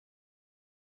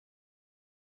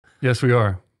Yes, we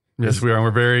are. Yes, we are.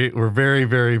 We're very,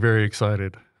 very, very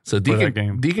excited. So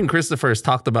Deacon Christopher has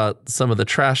talked about some of the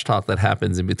trash talk that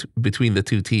happens in between the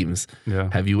two teams. Yeah.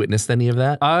 Have you witnessed any of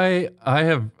that? I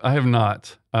have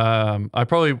not. I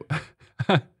probably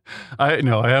I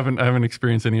haven't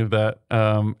experienced any of that.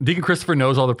 Deacon Christopher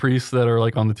knows all the priests that are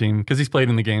like on the team because he's played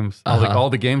in the games. All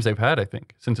the games they've had, I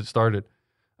think, since it started.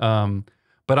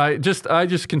 But I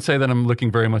just can say that I'm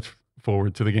looking very much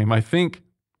forward to the game. I think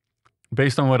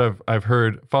based on what I've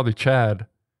heard, Father Chad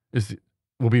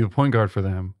will be the point guard for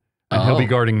them, and he'll be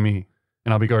guarding me,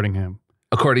 and I'll be guarding him.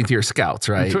 According to your scouts,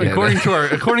 right? According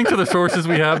to the sources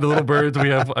we have, the little birds we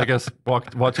have, I guess,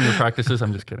 watching the practices.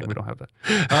 I'm just kidding. We don't have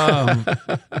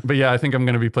that. But yeah, I think I'm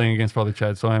going to be playing against Father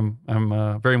Chad, so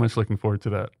I'm very much looking forward to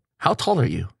that. How tall are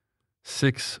you?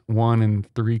 6'1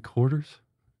 3/4",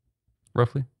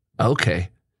 roughly. Okay.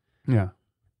 Yeah.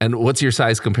 And what's your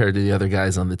size compared to the other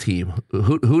guys on the team?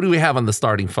 Who do we have on the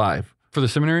starting five? For the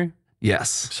seminary? Yes.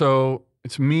 So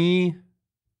it's me,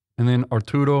 and then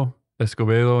Arturo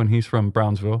Escobedo, and he's from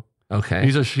Brownsville. Okay.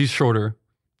 He's shorter,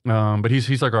 but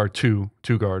he's like our two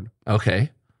guard.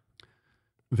 Okay.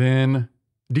 Then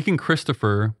Deacon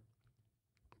Christopher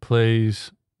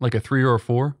plays like a 3 or a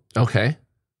 4. Okay.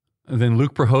 And then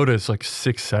Luke Prahota is like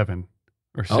 6'7"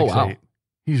 or 6'8". Oh, wow.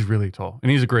 He's really tall,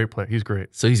 and he's a great player. He's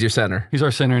great. So he's your center. He's our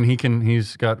center, and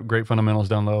he's got great fundamentals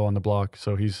down low on the block.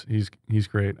 So he's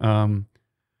great.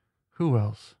 Who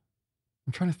else?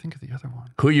 I'm trying to think of the other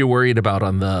one. Who are you worried about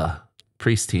on the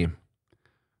priest team?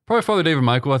 Probably Father David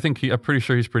Michael. I'm pretty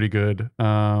sure he's pretty good.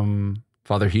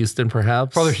 Father Houston,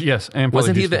 perhaps? Yes. And Father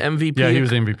Wasn't he Houston. the MVP? Yeah, he was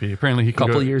the MVP. Apparently, he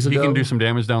can years ago. He can do some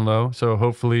damage down low. So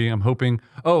hopefully, I'm hoping.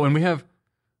 Oh, and I'm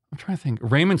trying to think.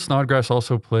 Raymond Snodgrass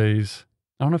also plays.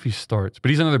 I don't know if he starts, but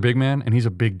he's another big man, and he's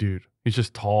a big dude. He's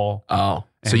just tall. Oh,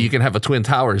 so you can have a Twin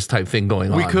Towers type thing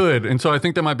going on. We could, and so I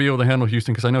think that might be able to handle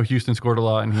Houston because I know Houston scored a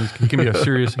lot, and he can be a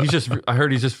serious. I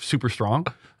heard he's just super strong,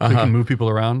 so he can move people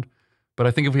around. But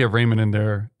I think if we have Raymond in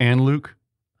there and Luke,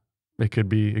 it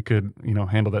could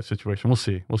handle that situation. We'll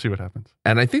see what happens.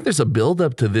 And I think there's a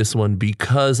buildup to this one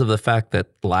because of the fact that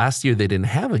last year they didn't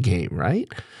have a game,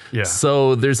 right? Yeah.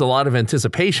 So there's a lot of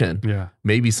anticipation. Yeah.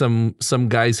 Maybe some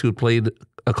guys who had played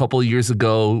a couple of years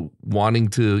ago wanting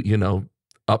to,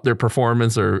 up their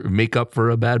performance or make up for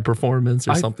a bad performance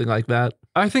or something like that.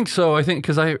 I think so. I think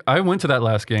because I went to that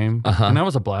last game and that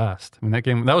was a blast. I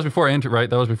mean, that was before I entered, right?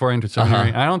 That was before I entered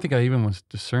seminary. I don't think I even was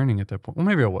discerning at that point. Well,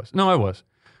 maybe I was. No, I was.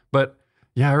 But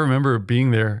yeah, I remember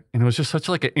being there, and it was just such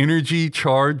like an energy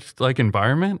charged like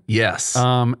environment. Yes.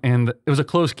 And it was a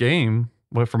close game,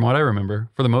 from what I remember,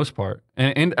 for the most part.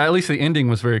 And at least the ending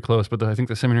was very close, but I think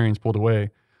the Seminarians pulled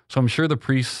away. So I'm sure the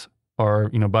priests are,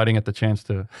 biting at the chance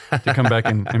to come back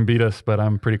and beat us, but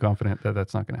I'm pretty confident that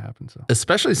that's not going to happen. So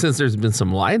especially since there's been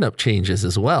some lineup changes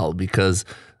as well, because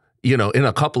in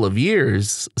a couple of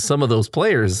years, some of those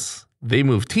players, they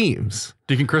move teams.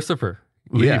 Deacon Christopher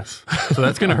leaves. Yes. So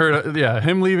that's going to hurt. Yeah,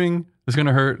 him leaving is going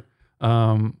to hurt.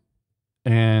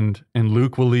 And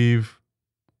Luke will leave.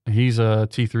 He's a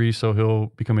T3, so he'll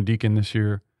become a deacon this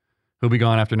year. He'll be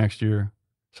gone after next year.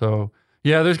 So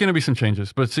yeah, there's going to be some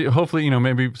changes, but hopefully,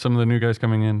 maybe some of the new guys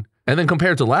coming in. And then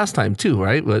compared to last time too,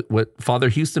 right? What Father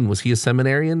Houston, was he a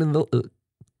seminarian in the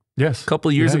yes, couple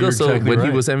of years ago? So exactly when right.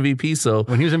 He was MVP, so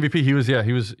when he was MVP, he was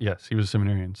a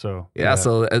seminarian. So yeah.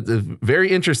 So a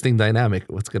very interesting dynamic.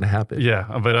 What's going to happen?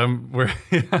 Yeah, but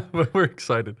we're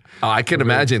excited. Oh, I can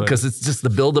imagine because it's just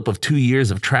the buildup of 2 years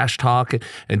of trash talk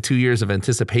and 2 years of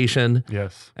anticipation.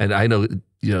 Yes, and I know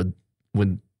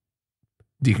when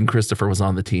Deacon Christopher was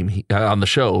on the team, on the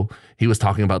show, he was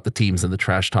talking about the teams and the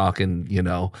trash talk and,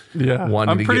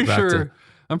 wanting to get back to.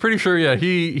 I'm pretty sure, yeah,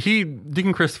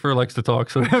 Deacon Christopher likes to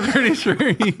talk, so I'm pretty sure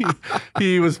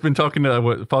he was been talking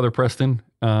to Father Preston.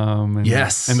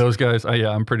 Yes. And those guys,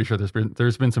 I'm pretty sure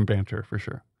there's been some banter for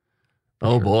sure.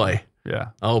 Boy. Yeah.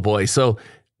 Oh boy. So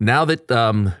now that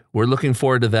we're looking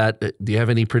forward to that, do you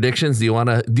have any predictions? Do you want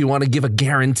to give a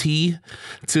guarantee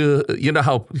to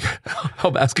how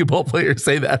basketball players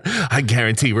say that? I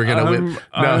guarantee we're gonna win.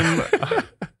 No.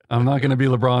 I'm not gonna be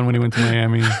LeBron when he went to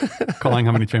Miami, calling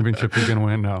how many championships he's gonna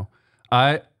win. No,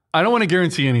 I don't want to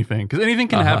guarantee anything because anything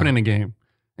can happen in a game.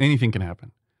 Anything can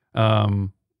happen.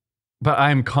 But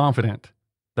I'm confident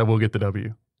that we'll get the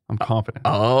W. I'm confident.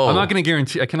 I'm not going to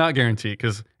guarantee. I cannot guarantee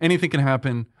because anything can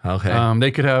happen. Okay. They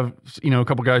could have, a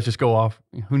couple guys just go off.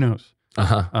 Who knows?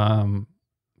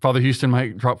 Father Houston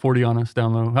might drop 40 on us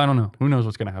down low. I don't know. Who knows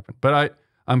what's going to happen? But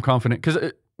I'm confident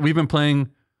because we've been playing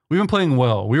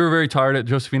well. We were very tired at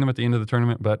Josephinum at the end of the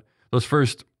tournament, but those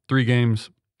first 3 games,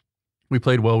 we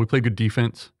played well. We played good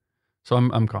defense. So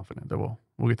I'm confident that we'll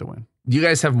We'll get the win. You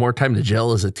guys have more time to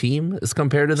gel as a team as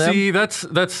compared to them? See, that's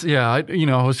yeah. I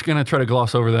was gonna try to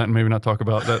gloss over that and maybe not talk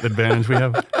about that advantage we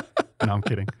have. No, I'm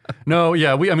kidding. No,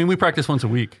 yeah, we practice once a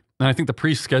week, and I think the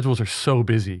priest schedules are so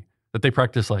busy that they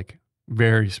practice like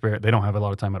very spare. They don't have a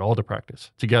lot of time at all to practice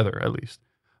together. At least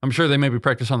I'm sure they maybe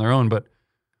practice on their own, but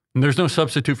there's no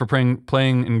substitute for playing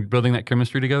and building that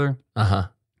chemistry together.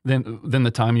 Then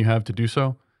the time you have to do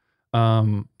so.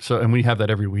 And we have that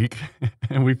every week,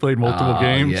 and we played multiple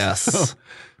games. Yes.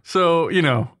 So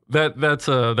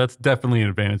that's definitely an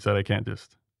advantage that I can't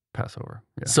just pass over.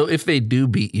 Yeah. So if they do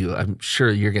beat you, I'm sure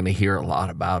you're going to hear a lot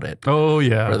about it. Oh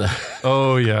yeah.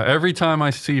 Oh yeah. Every time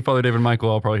I see Father David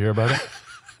Michael, I'll probably hear about it.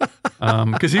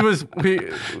 Because he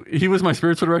was my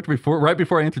spiritual director right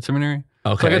before I entered seminary.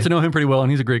 Okay. So I got to know him pretty well, and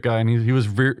he's a great guy, and he was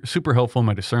super helpful in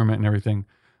my discernment and everything.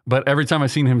 But every time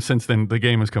I've seen him since then, the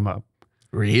game has come up.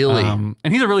 Really? And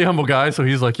he's a really humble guy, so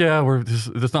he's like, yeah,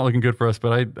 it's not looking good for us,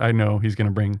 but I know he's going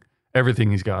to bring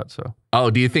everything he's got. So. Oh,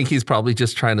 do you think he's probably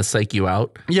just trying to psych you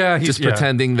out? Yeah, he's just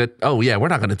pretending that. Oh yeah, we're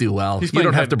not going to do well. You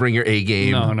don't have to bring your A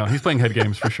game. No, he's playing head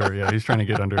games for sure. Yeah, he's trying to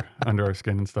get under our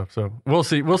skin and stuff. So we'll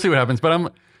see what happens.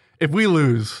 But if we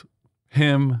lose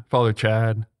him, Father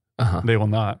Chad, they will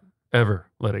not ever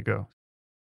let it go.